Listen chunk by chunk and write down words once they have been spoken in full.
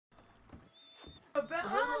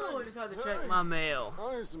I decided to check my mail.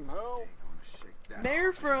 I need some help.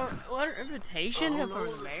 Mayor from letter invitation from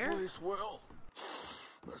the mayor. Well,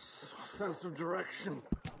 sense of direction.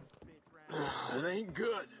 It ain't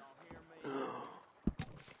good.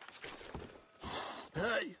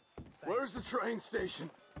 Hey, where's the train station?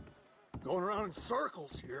 Going around in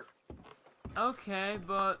circles here. Okay,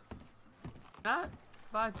 but not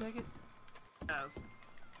buy a ticket. No.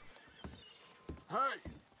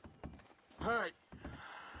 Hey.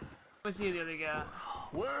 Let's see the other guy.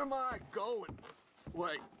 Where am I going?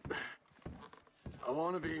 Wait. I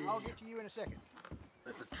want to be. I'll get to you in a second.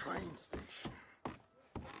 At the train station.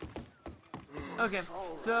 Okay,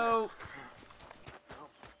 so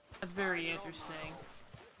that's very interesting.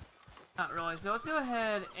 Not really. So let's go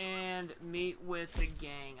ahead and meet with the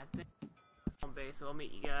gang. I think on base, so I'll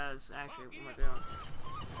meet you guys. Actually, what am I doing?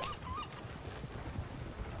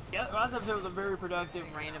 Yeah, last episode was a very productive,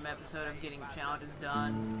 random episode of getting challenges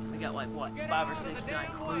done. We got like, what, 5 or 6 done,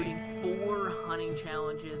 including 4 hunting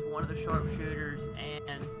challenges, 1 of the sharpshooters,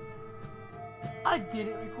 and I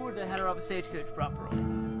didn't record that how to rob a stagecoach properly.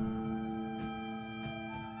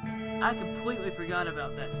 I completely forgot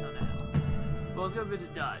about that till now. Well, let's go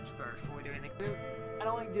visit Dodge first before we do anything. I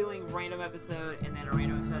don't like doing random episode and then a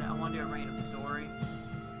random episode. I want to do a random story.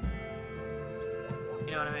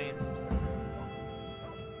 You know what I mean?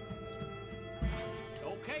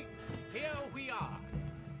 Okay, here we are.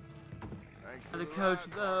 The coach,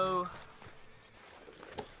 though.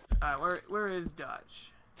 Alright, where is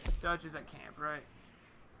Dutch? Dutch is at camp, right?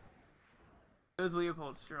 There's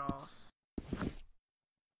Leopold Strauss.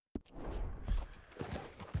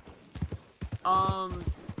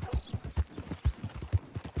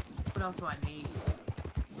 What else do I need?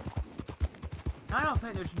 I don't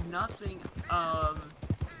think there's nothing,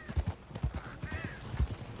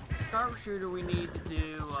 sharpshooter we need to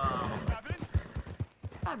do,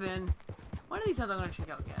 Gavin. One of these times I'm gonna check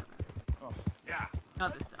out Gavin. Oh, yeah.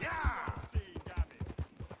 Not this time. Yeah.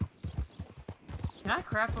 Can I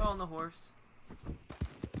craft oil on the horse?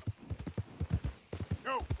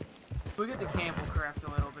 Go. If we get the camp, we'll craft a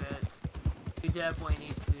little bit. We definitely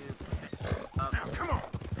need to. Now, come on.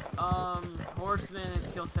 Horseman has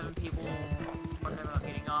killed 7 people. We're talking about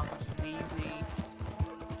getting off, which is easy.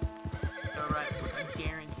 So right, I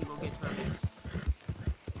guarantee we'll get to it.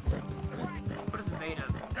 What is it made of?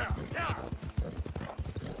 Yeah.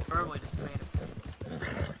 Probably just made of.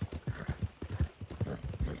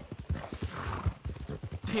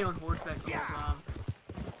 Stay on horseback the whole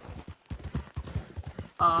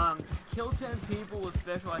time. Kill 10 people with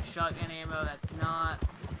specialized shotgun ammo. That's not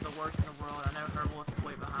the worst in the world. I know Herbalist is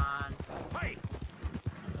way behind. Hey.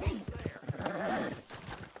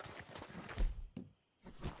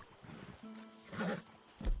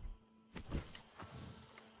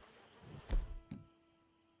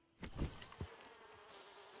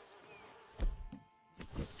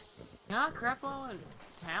 Can I craft oil in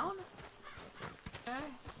town? Okay.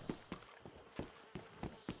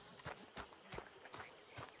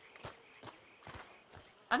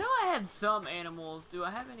 I know I had some animals. Do I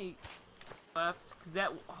have any left? Cause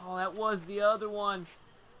that was the other one.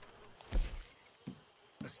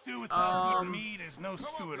 A stew without good meat is no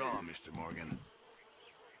stew at all, Mr. Morgan.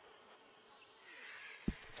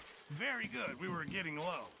 Very good. We were getting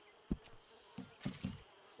low.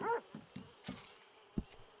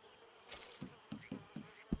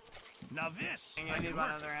 Now this. I need to buy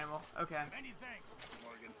another animal. Okay. Many thanks, Mr.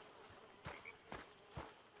 Morgan.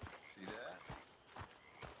 See that?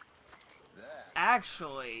 That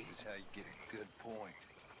Actually, is how you get a good point.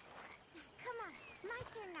 Come on, my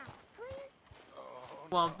turn now, please. Oh,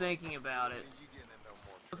 while I'm thinking about it, you getting in no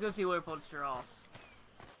more. let's go see Leopold Strauss.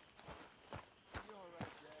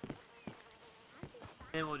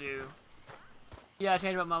 Then we'll do. Yeah, I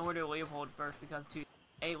changed my mind. We'll do Leopold first because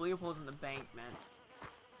Leopold's in the bankment.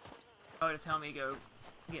 Oh, to tell me to go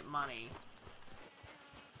get money.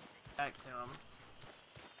 Back to him.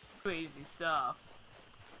 Pretty easy stuff.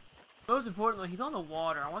 Most importantly, he's on the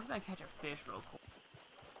water. I want to catch a fish real quick.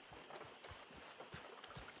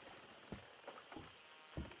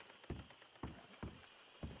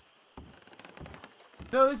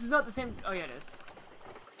 No, this is not the same. Oh, yeah, it is.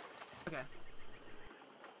 Okay.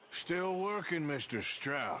 Still working, Mr.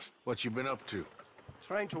 Strauss. What you been up to?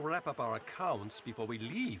 Trying to wrap up our accounts before we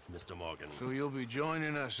leave, Mr. Morgan. So you'll be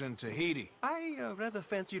joining us in Tahiti? I rather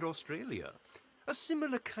fancied Australia. A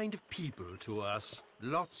similar kind of people to us.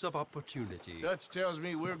 Lots of opportunity. Dutch tells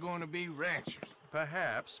me we're going to be ranchers.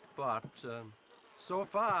 Perhaps, but so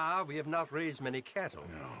far we have not raised many cattle.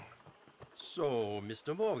 No. So,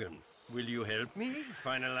 Mr. Morgan, will you help me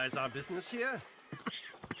finalize our business here?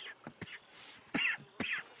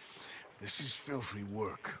 This is filthy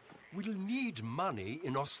work. We'll need money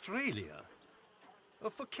in Australia.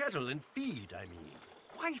 For cattle and feed, I mean.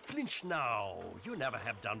 Why flinch now? You never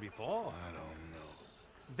have done before. I don't know.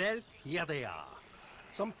 Well, here they are.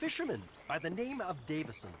 Some fishermen by the name of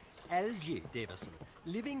Davison, L.J. Davison,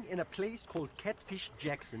 living in a place called Catfish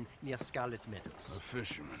Jackson near Scarlet Meadows. A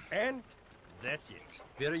fisherman. And that's it.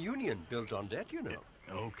 We're a union built on that, you know.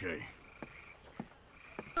 Okay.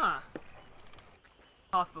 Huh.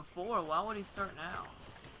 Off before, why would he start now?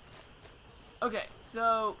 Okay,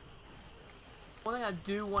 so one thing I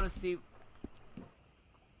do want to see.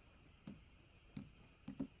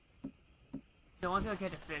 So I want to see if I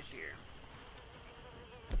catch a fish here.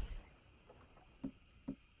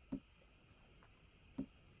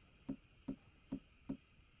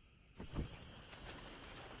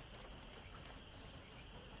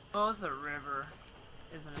 Oh, it's a river,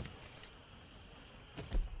 isn't it?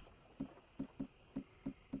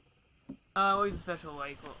 We'll use a special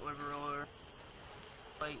lake, river, or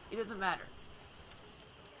like it doesn't matter.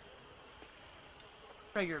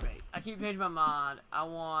 Regular bait. I keep changing my mind. I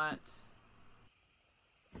want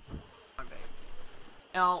bait.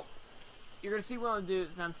 Now, you're gonna see what I'm gonna do.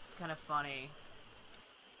 It sounds kind of funny.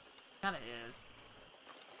 Kind of is.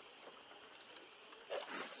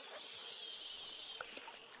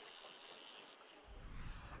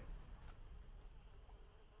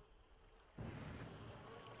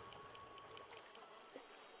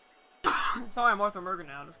 Sorry, I'm Arthur Mergen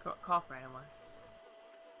now. Just cough randomly.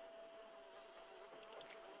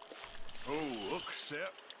 Oh, look,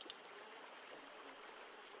 Sep.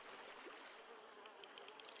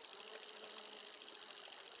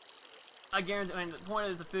 I guarantee. I mean, the point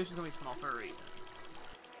is the fish is gonna be small for a reason.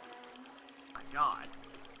 My God.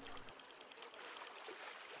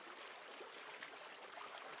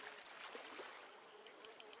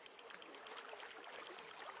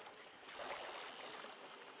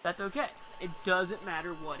 That's okay. It doesn't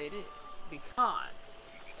matter what it is, because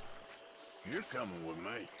You're coming with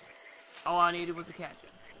me. all I needed was a catch it.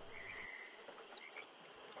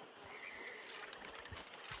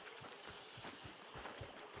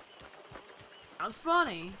 Sounds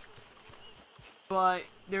funny, but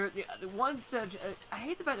the one set. I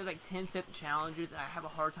hate the fact there's like 10 sets of challenges. And I have a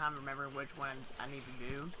hard time remembering which ones I need to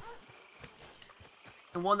do.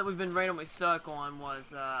 The one that we've been randomly stuck on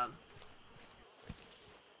was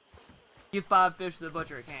give 5 fish to the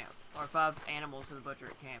butcher at camp, or 5 animals to the butcher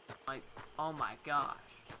at camp. Like, oh my gosh.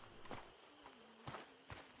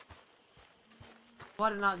 Why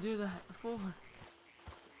did I not do that before?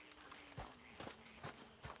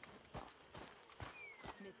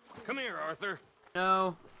 Come here, Arthur.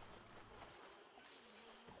 No.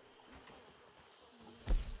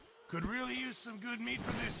 Could really use some good meat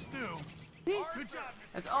for this stew. Good job.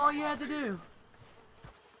 That's all you had to do.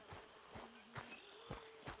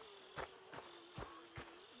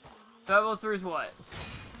 Survivalist 3 is what?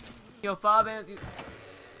 Kill 5 ants.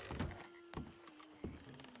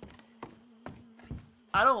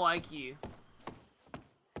 I don't like you.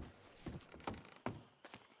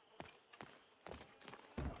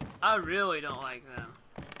 I really don't like them.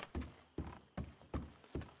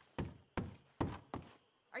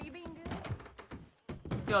 Are you being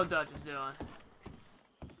good? See how Dutch is doing.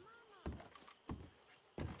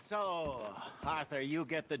 So, Arthur, you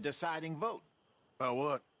get the deciding vote. About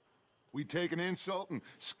what? We take an insult and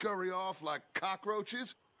scurry off like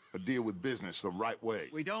cockroaches? Or deal with business the right way?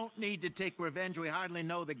 We don't need to take revenge. We hardly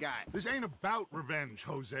know the guy. This ain't about revenge,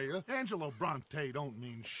 Hosea. Angelo Bronte don't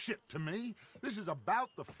mean shit to me. This is about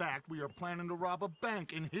the fact we are planning to rob a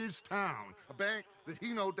bank in his town. A bank that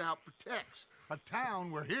he no doubt protects. A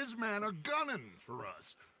town where his men are gunning for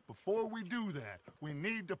us. Before we do that, we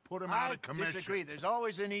need to put him out I of commission. disagree. There's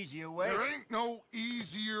always an easier way. There ain't no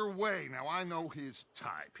easier way. Now, I know his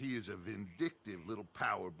type. He is a vindictive little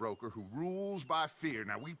power broker who rules by fear.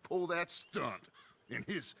 Now, we pull that stunt in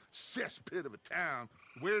his cesspit of a town,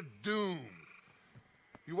 we're doomed.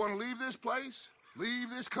 You want to leave this place? Leave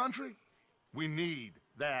this country? We need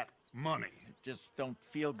that money. Just don't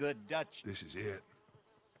feel good, Dutch. This is it.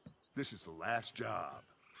 This is the last job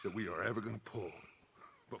that we are ever going to pull.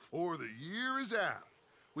 Before the year is out,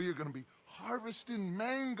 we are going to be harvesting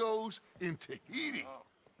mangoes in Tahiti.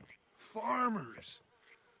 Farmers.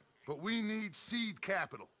 But we need seed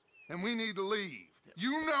capital, and we need to leave.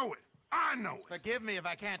 You know it. I know it. Forgive me if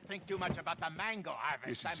I can't think too much about the mango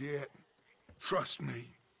harvest. This is it. Trust me.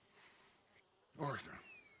 Arthur.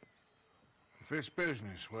 If it's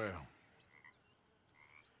business, well,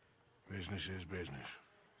 business is business.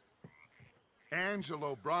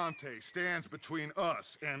 Angelo Bronte stands between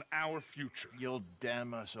us and our future. You'll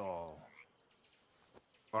damn us all.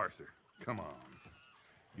 Arthur, Come on.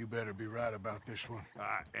 You better be right about this one.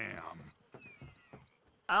 I am.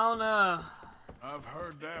 I don't know. I've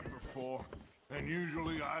heard that before. And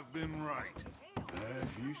usually I've been right.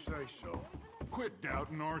 If you say so. Quit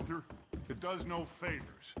doubting, Arthur. It does no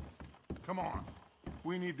favors. Come on.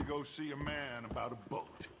 We need to go see a man about a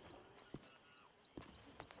boat.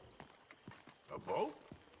 A boat?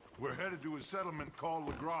 We're headed to a settlement called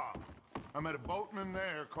LaGras. I met a boatman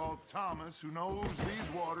there called Thomas who knows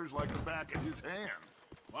these waters like the back of his hand.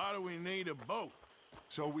 Why do we need a boat?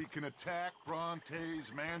 So we can attack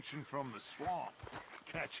Bronte's mansion from the swamp.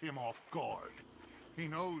 Catch him off guard. He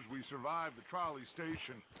knows we survived the trolley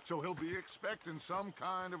station, so he'll be expecting some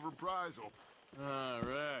kind of reprisal. All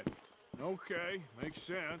right. Okay, makes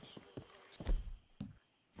sense.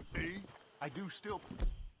 Me, I do still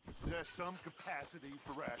possess some capacity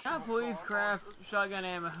for rational Can I please thought. craft shotgun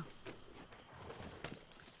ammo?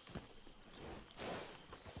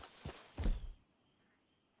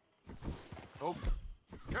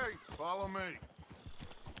 Okay, follow me.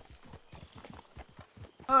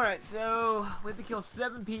 Alright, so we have to kill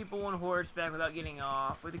 7 people on horseback without getting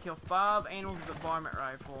off. We have to kill 5 animals with a varmint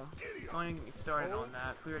rifle. Don't even get me started on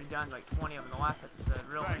that. We already done like 20 of them in the last episode,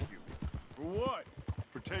 really. Thank you For what?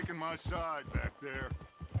 for taking my side back there.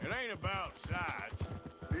 It ain't about sides.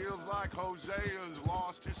 Feels like Hosea's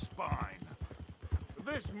lost his spine. But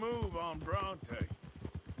this move on Bronte.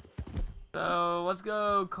 So let's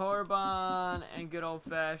go carbine and good old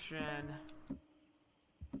fashioned.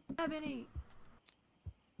 Have any?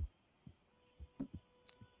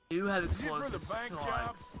 Do have Is it for explosive the bank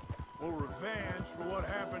job or revenge for what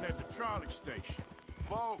happened at the trolley station?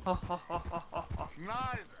 Both.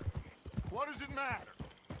 Neither. What does it matter?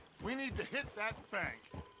 We need to hit that bank.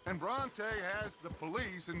 And Bronte has the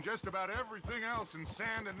police and just about everything else in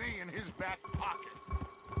Saint Denis in his back pocket.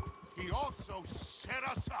 He also set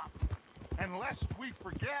us up. And lest we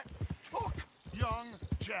forget, took young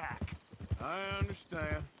Jack. I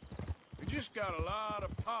understand. We just got a lot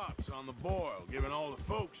of pots on the boil, given all the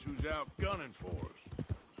folks who's out gunning for us.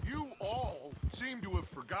 You all seem to have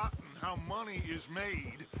forgotten how money is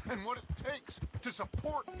made and what it takes to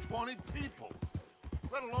support 20 people.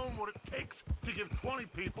 Let alone what it takes to give 20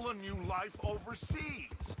 people a new life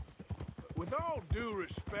overseas. With all due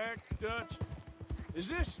respect, Dutch, is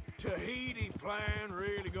this Tahiti plan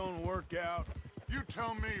really gonna work out? You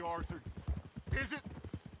tell me, Arthur. Is it?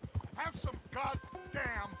 Have some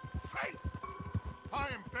goddamn faith. I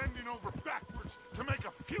am bending over backwards to make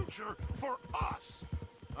a future for us.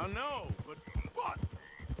 I know, but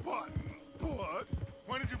But,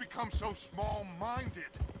 when did you become so small-minded?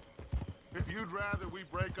 If you'd rather we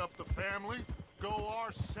break up the family, go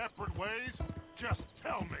our separate ways, just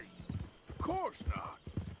tell me. of course not.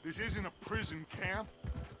 This isn't a prison camp.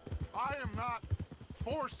 I am not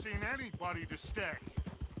forcing anybody to stay.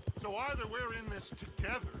 So either we're in this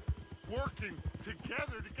together, working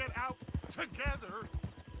together to get out together,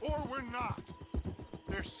 or we're not.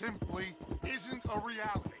 There simply isn't a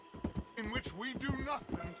reality in which we do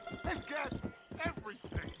nothing and get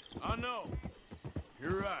everything. I know.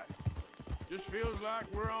 You're right. Just feels like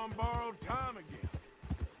we're on borrowed time again.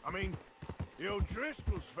 I mean, the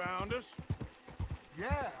O'Driscolls found us.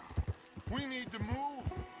 Yeah, we need to move,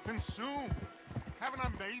 and soon. Haven't I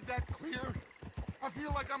made that clear? I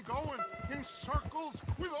feel like I'm going in circles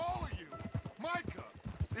with all of you. Micah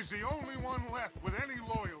is the only one left with any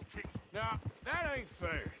loyalty. Now, that ain't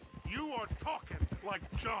fair. You are talking like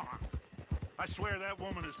John. I swear that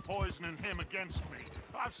woman is poisoning him against me.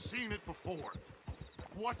 I've seen it before.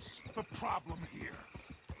 What's the problem here?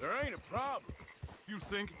 There ain't a problem. You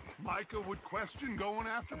think Micah would question going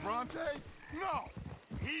after Bronte? No!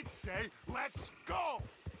 He'd say, let's go!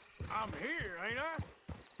 I'm here, ain't I?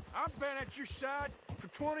 I've been at your side for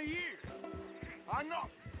 20 years. I know.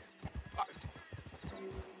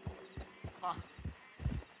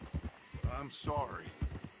 I'm sorry,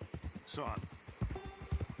 son.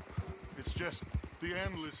 It's just the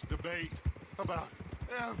endless debate about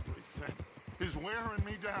everything is wearing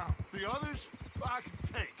me down. The others, I can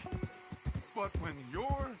take. But when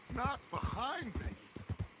you're not behind me,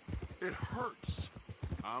 it hurts.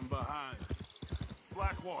 I'm behind.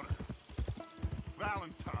 Blackwater,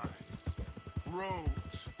 Valentine,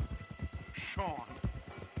 Rhodes, Sean,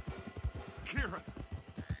 Kieran.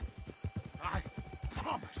 I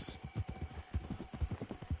promise.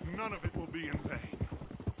 None of it will be in vain.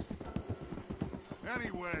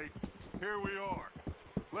 Anyway, here we are.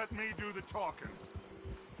 Let me do the talking.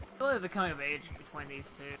 I feel like the coming of age between these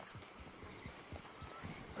two.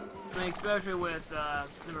 I mean, especially with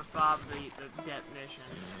number 5, the death mission.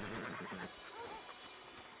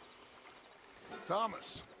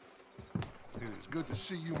 Thomas, It is good to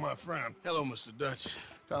see you, my friend. Hello, Mr. Dutch.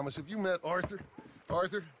 Thomas, have you met Arthur?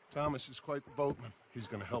 Arthur? Thomas is quite the boatman. He's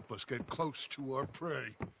gonna help us get close to our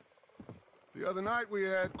prey. The other night we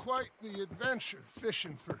had quite the adventure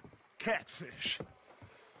fishing for catfish.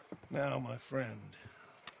 Now, my friend,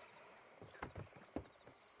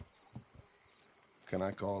 can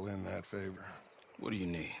I call in that favor? What do you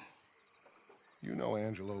need? You know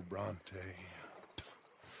Angelo Bronte.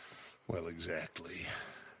 Well, exactly.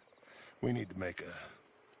 We need to make a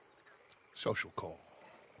social call.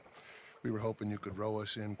 We were hoping you could row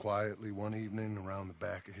us in quietly one evening around the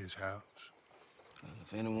back of his house. Well,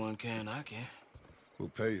 if anyone can, I can. We'll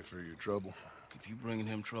pay you for your trouble. If you bringing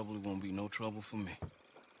him trouble, it won't be no trouble for me.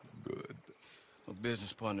 Good. My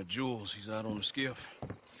business partner, Jules, he's out on the skiff.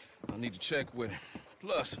 I need to check with him.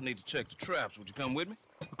 Plus, I need to check the traps. Would you come with me?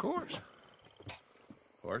 Of course.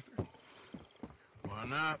 Arthur? Why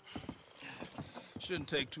not? Shouldn't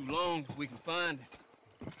take too long if we can find it.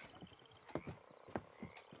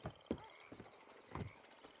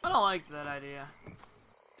 I don't like that idea.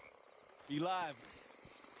 Be lively.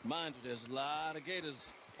 Mind you, there's a lot of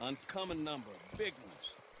gators. Uncommon number. Big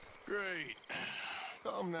ones. Great.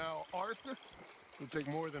 Come now, Arthur. It'll take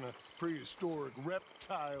more than a prehistoric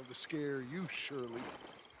reptile to scare you, Shirley.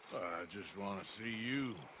 I just want to see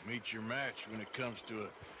you meet your match when it comes to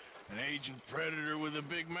an aging predator with a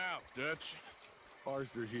big mouth, Dutch.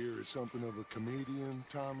 Arthur here is something of a comedian,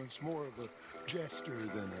 Thomas. More of a jester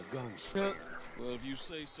than a gunslinger. Well, if you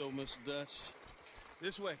say so, Mr. Dutch.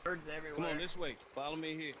 This way. Birds everywhere. Come on, this way. Follow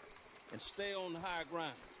me here. And stay on the higher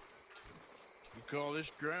ground. You call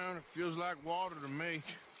this ground? It feels like water to me.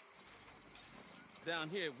 Down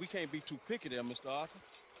here, we can't be too picky there, Mr. Arthur.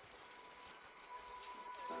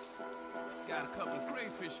 Got a couple of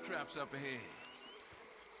crayfish traps up ahead.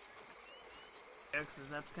 X's,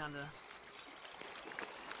 that's kind of...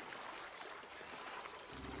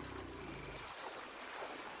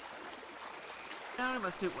 Down in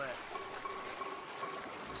my suit wet.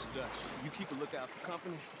 Mr. Dutch, you keep a lookout for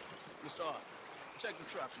company. Mr. Arthur, check the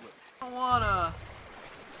traps with me. I wanna...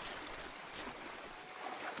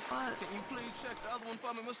 What? Can you please check the other one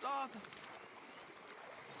for me, Mr. Arthur?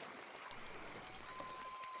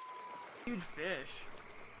 Huge fish.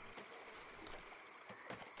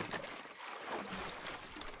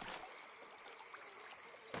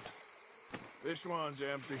 This one's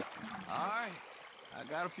empty. All right. I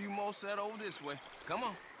got a few more set over this way. Come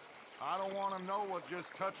on. I don't want to know what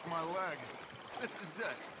just touched my leg. Mr.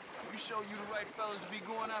 Dutch, you sure you the right fellas to be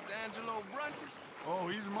going after Angelo Bronte? Oh,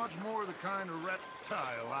 he's much more the kind of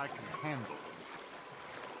reptile I can handle.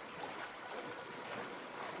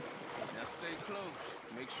 Now stay close.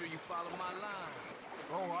 Make sure you follow my line.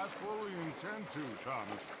 Oh, I fully intend to,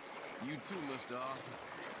 Thomas. You too, Mr. Arthur.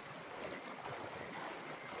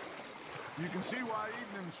 You can see why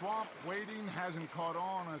evening swamp wading hasn't caught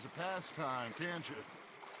on as a pastime, can't you?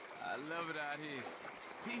 I love it out here.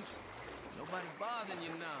 Peaceful. Nobody bothering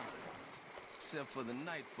you now. Except for the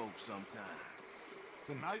night folk sometimes.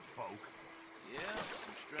 The night folk? Yeah,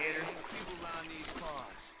 some strange people around these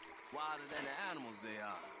parts. Wilder than the animals they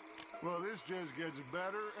are. Well, this just gets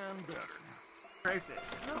better and better. Crayfish.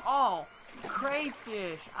 They're all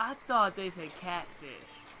crayfish. I thought they said catfish.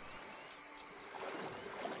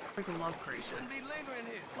 Freaking love crayfish. Shouldn't be lingering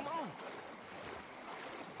here. Come on.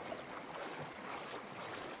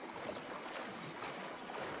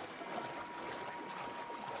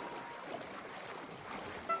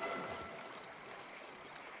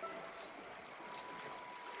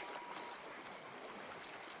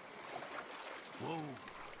 Whoa.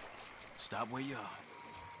 Stop where you are.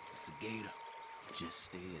 It's a gator. Just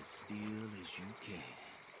stay as still as you can.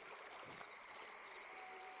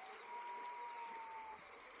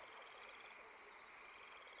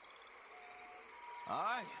 All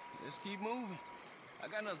right, let's keep moving. I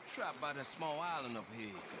got another trap by that small island up here.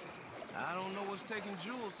 I don't know what's taking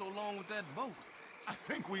Jules so long with that boat. I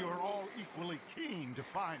think we are all equally keen to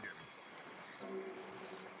find him.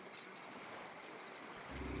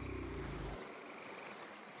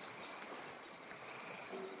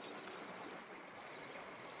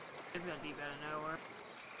 It's got deep out of nowhere.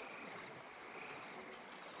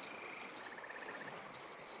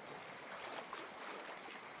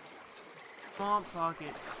 Swamp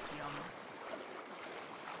pockets. Yum.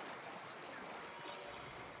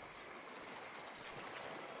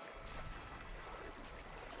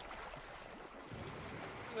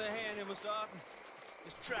 Give me a hand here, Mr. Arthur.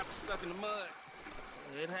 This trap is stuck in the mud.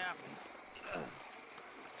 It happens.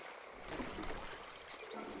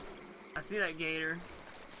 I see that gator.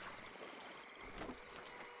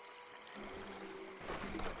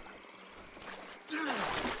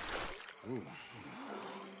 Ooh.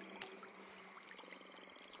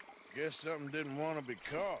 Guess something didn't want to be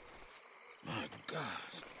caught. My God.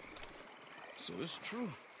 So it's true.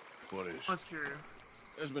 What is? What's true?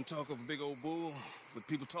 There's been talk of a big old bull, but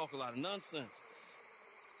people talk a lot of nonsense.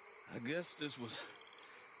 I guess this was...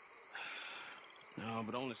 No,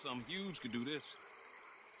 but only something huge could do this.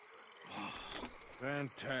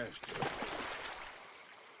 Fantastic.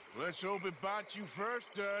 Let's hope it bites you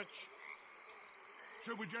first, Dutch.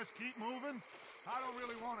 Should we just keep moving? I don't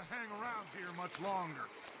really want to hang around here much longer.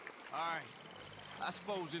 All right. I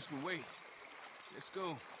suppose this can wait. Let's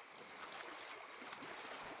go.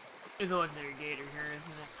 It's a legendary gator here,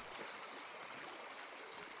 isn't it?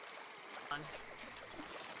 Fun.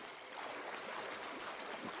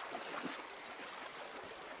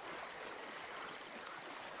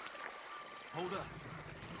 Hold up.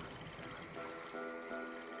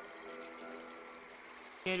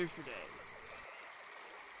 Gators for days.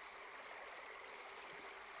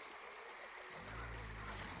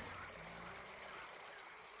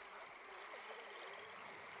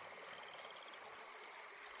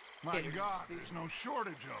 My Gators. God, there's no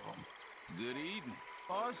shortage of them. Good eating.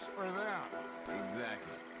 Us or them?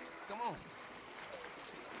 Exactly. Come on.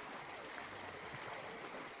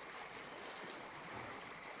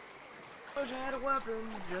 Wish I had a weapon,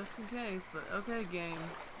 just in case, but okay, game.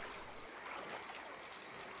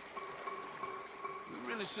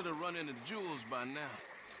 We really should have run into Jules by now.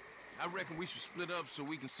 I reckon we should split up so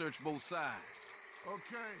we can search both sides.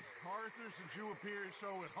 Okay, Arthur, since you appear so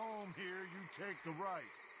at home here, you take the right.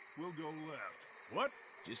 We'll go left. What?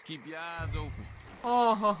 Just keep your eyes open.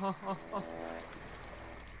 Oh,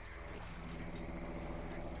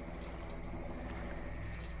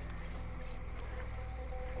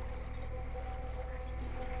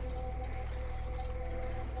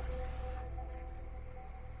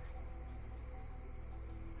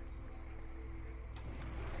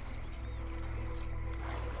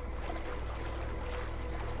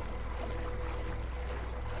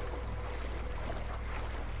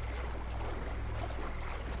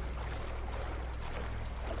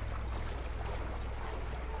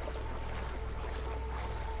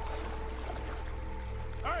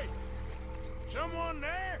 Hey! Someone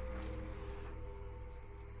there?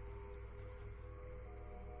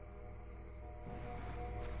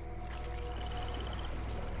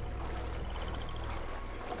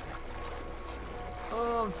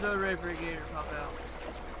 oh, I'm so ready for a gator to pop out.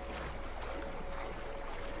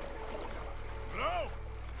 Hello?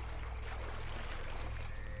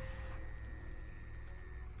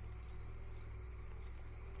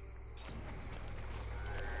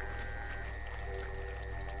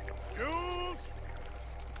 Jules?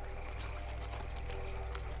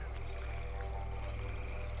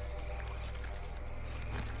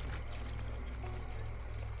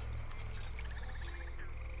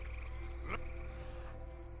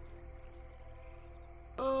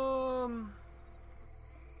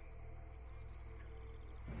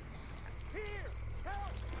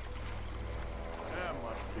 That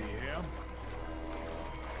must be him.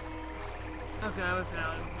 Okay, we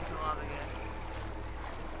found him. He's alive again.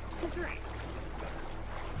 The tree.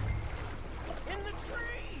 In the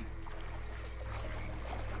tree!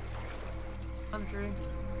 On the tree.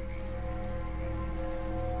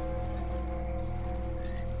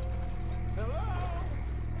 Hello?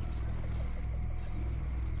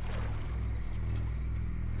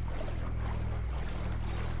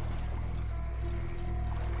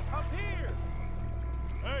 Up here!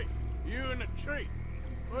 Hey, you in the tree.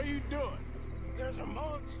 What are you doing? There's a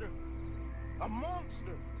monster. A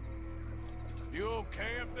monster. You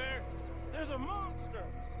okay up there? There's a monster.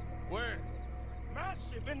 Where?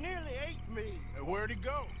 Massive. It nearly ate me. And where'd he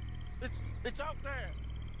go? It's out there.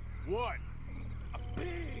 What? A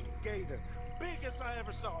big gator. Biggest I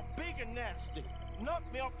ever saw. Big and nasty.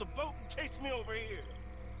 Knocked me off the boat and chased me over here.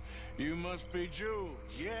 You must be Jules.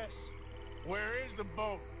 Yes. Where is the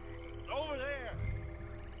boat? Over there.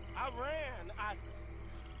 I ran.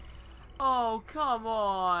 Oh, come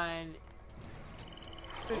on.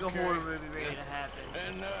 Big Okay. horror movie ready to happen.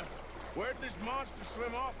 And, where'd this monster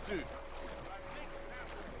swim off to?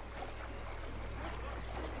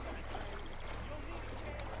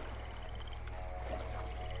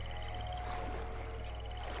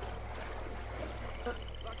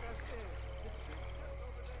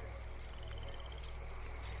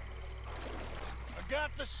 I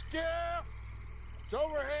got the skiff! It's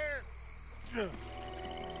over here!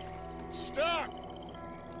 It's stuck!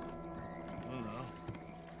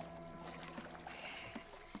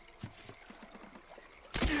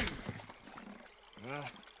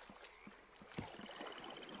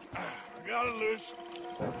 I Got it loose.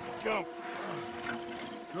 Go.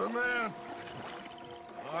 Good man.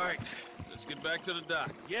 All right, let's get back to the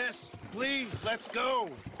dock. Yes, please, let's go.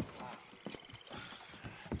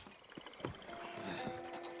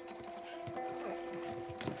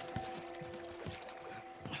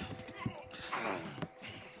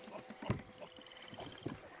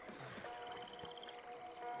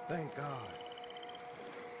 Thank God.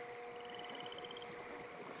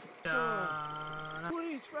 Who are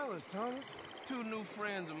these fellas, Thomas? Two new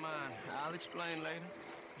friends of mine. I'll explain later.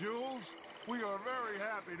 Jules, we are very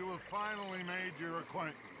happy to have finally made your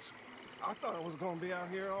acquaintance. I thought I was gonna be out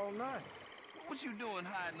here all night. What you doing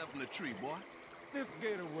hiding up in the tree, boy? This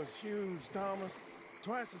gator was huge, Thomas.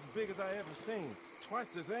 Twice as big as I ever seen.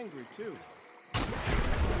 Twice as angry, too. Now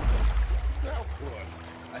what?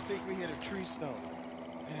 I think we hit a tree stump.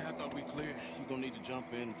 Yeah, I thought we cleared. You gonna need to jump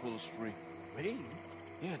in and pull us free. Me?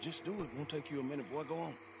 Yeah, just do it. Won't take you a minute, boy. Go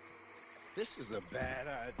on. This is a bad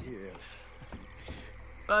idea.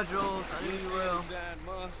 Bye, Jules. I knew you will. Giant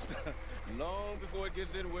monster. Long before it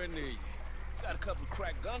gets anywhere near you. Got a couple of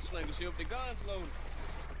crack gunslingers here with their guns loaded.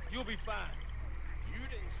 You'll be fine. You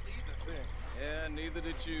didn't see the thing. Yeah, neither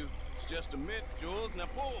did you. It's just a myth, Jules. Now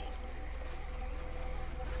pull.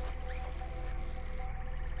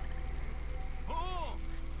 Pull!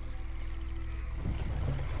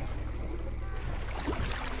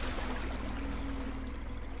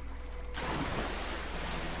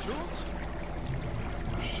 Jules?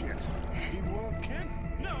 Shit. He won't kill.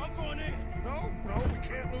 No, I'm going in. No, we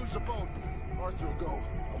can't lose the boat. Arthur will go.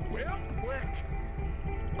 Well, Quick.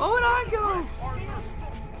 Oh, and I go! Arthur.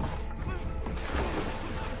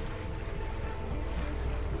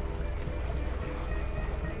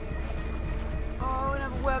 Oh, I don't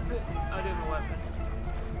have a weapon. I do have a weapon.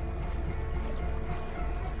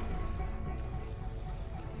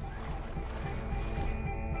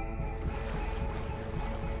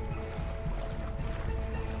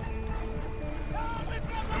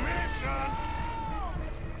 Come here, son.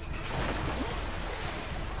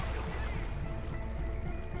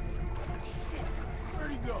 Shit.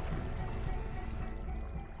 Where'd he go?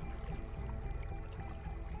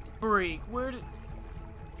 Freak, where did...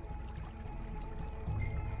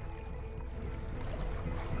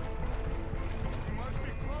 He must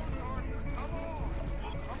be close, Arthur. Come on.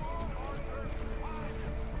 Come on, Arthur.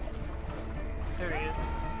 There he is.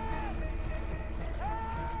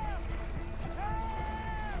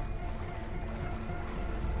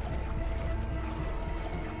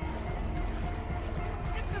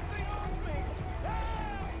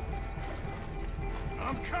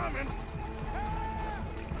 I'm coming.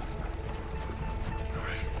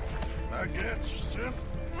 I got you, son.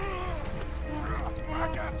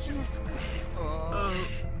 I got you. Oh,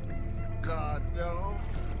 God, no.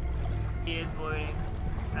 he is bleeding.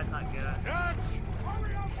 That's not good. Dutch!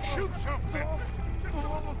 Shoot something!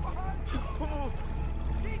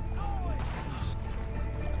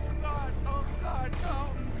 God, oh God, no.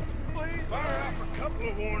 Please. Fire off a couple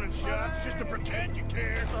of warning shots just to pretend you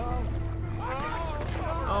care.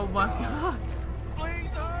 Oh my god. Please,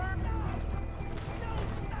 Herb.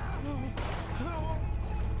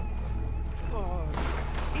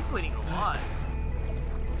 He's bleeding a lot.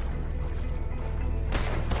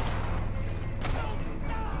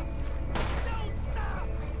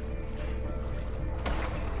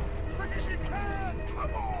 Quick as you can!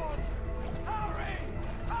 Come on! Hurry!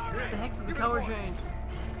 What Hurry! the heck's the Give me color the boy. change?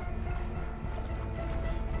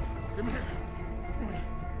 Come here. Come here.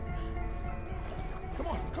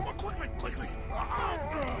 Come on, quickly, quickly.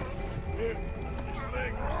 Here, his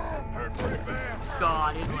leg hurt pretty bad.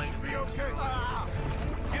 God, his He leg. should be okay.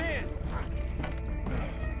 Get in.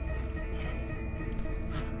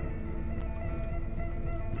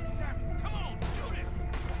 come on, shoot it.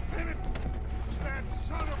 Finish that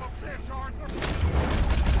son of a bitch, Arthur.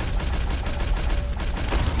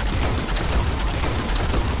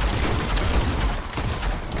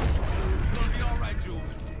 It's gonna be all right, Jules.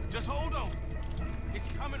 Just hold on.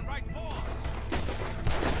 It's coming right for us.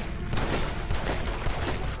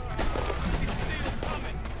 It's still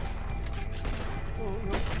coming.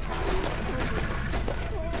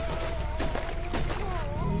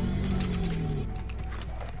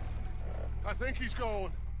 I think he's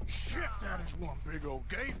going. Shit, that is one big old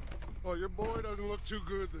gate. Oh, your boy doesn't look too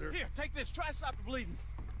good there. Here, take this. Try to stop the bleeding.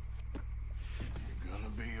 You're gonna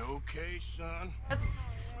be okay, son.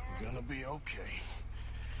 You're gonna be okay.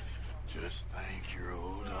 Just thank your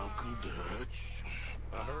old Uncle Dutch.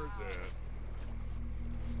 I heard that.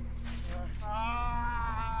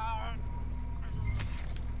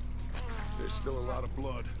 There's still a lot of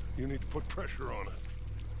blood. You need to put pressure on it.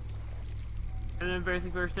 And then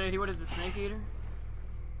basic first aid. What is a snake eater?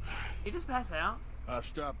 He just pass out? I've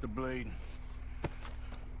stopped the bleeding.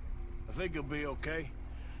 I think he'll be okay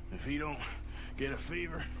if he don't get a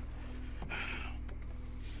fever.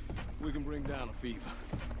 We can bring down a fever.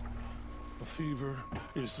 A fever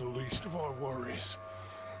is the least of our worries.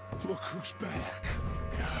 Look who's back.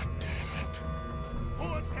 God damn it.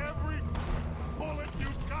 Put every bullet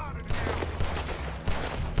you've got in here.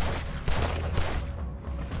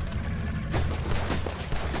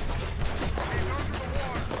 He's under the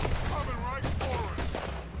water, coming right for us.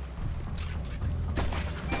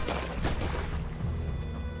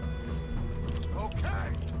 Okay,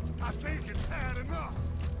 I think it's had enough.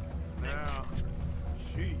 Now,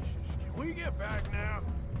 Jesus, can we get back now?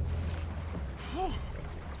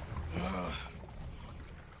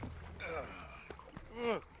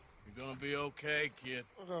 You're gonna be okay, kid.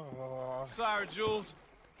 Sorry, Jules.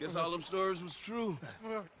 Guess all them stories was true.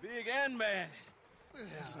 Big and bad.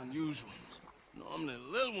 That's unusual. Normally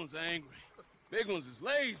the little ones are angry. Big ones is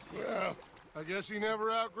lazy. Well, I guess he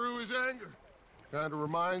never outgrew his anger. Kinda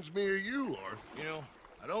reminds me of you, Arthur. You know,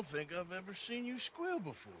 I don't think I've ever seen you squeal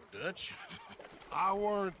before, Dutch. I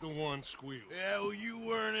weren't the one squealing. Yeah, well, you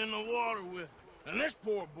weren't in the water with him. And this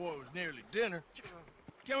poor boy was nearly dinner.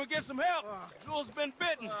 Can we get some help? Jules been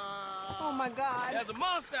bitten. Oh my God. There's a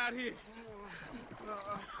monster out here.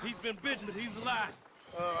 He's been bitten, but he's alive.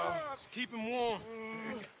 Just keep him warm.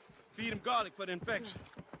 Feed him garlic for the infection.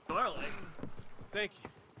 Garlic? Thank you.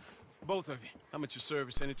 Both of you. I'm at your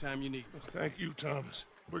service anytime you need me. Thank you, Thomas.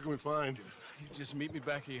 Where can we find you? You just meet me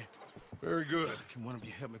back here. Very good. Can one of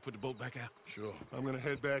you help me put the boat back out? Sure. I'm gonna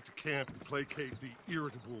head back to camp and placate the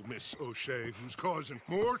irritable Miss O'Shea, who's causing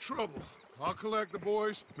more trouble. I'll collect the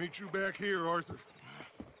boys. Meet you back here, Arthur.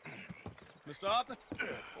 Mr. Arthur?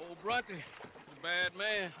 Old Brunty. A bad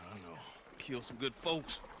man. I know. Killed some good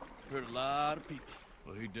folks. Hurt a lot of people.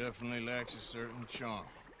 Well, he definitely lacks a certain charm.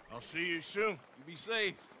 I'll see you soon. You be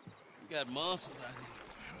safe. We got monsters out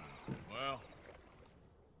here. Well,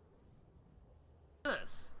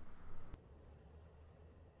 This.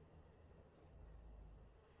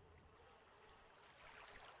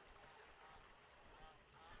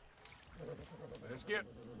 let's get...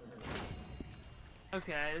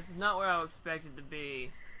 Okay, this is not where I expected to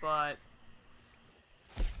be, but...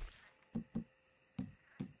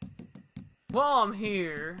 While I'm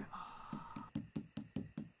here...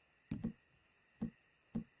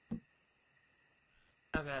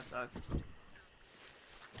 Okay, that sucks.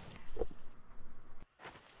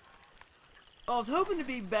 I was hoping to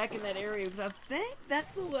be back in that area because I think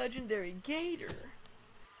that's the legendary gator.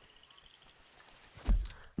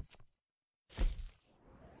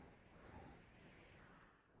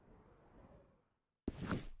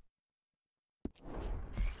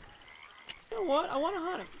 You know what? I want to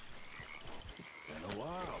hunt him. Been a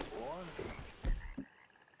while, boy.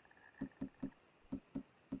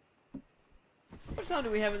 How much time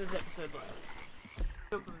do we have in this episode left?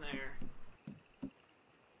 Go from there.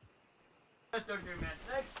 Let's start doing that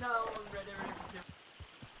next time on Red Dead Redemption 2.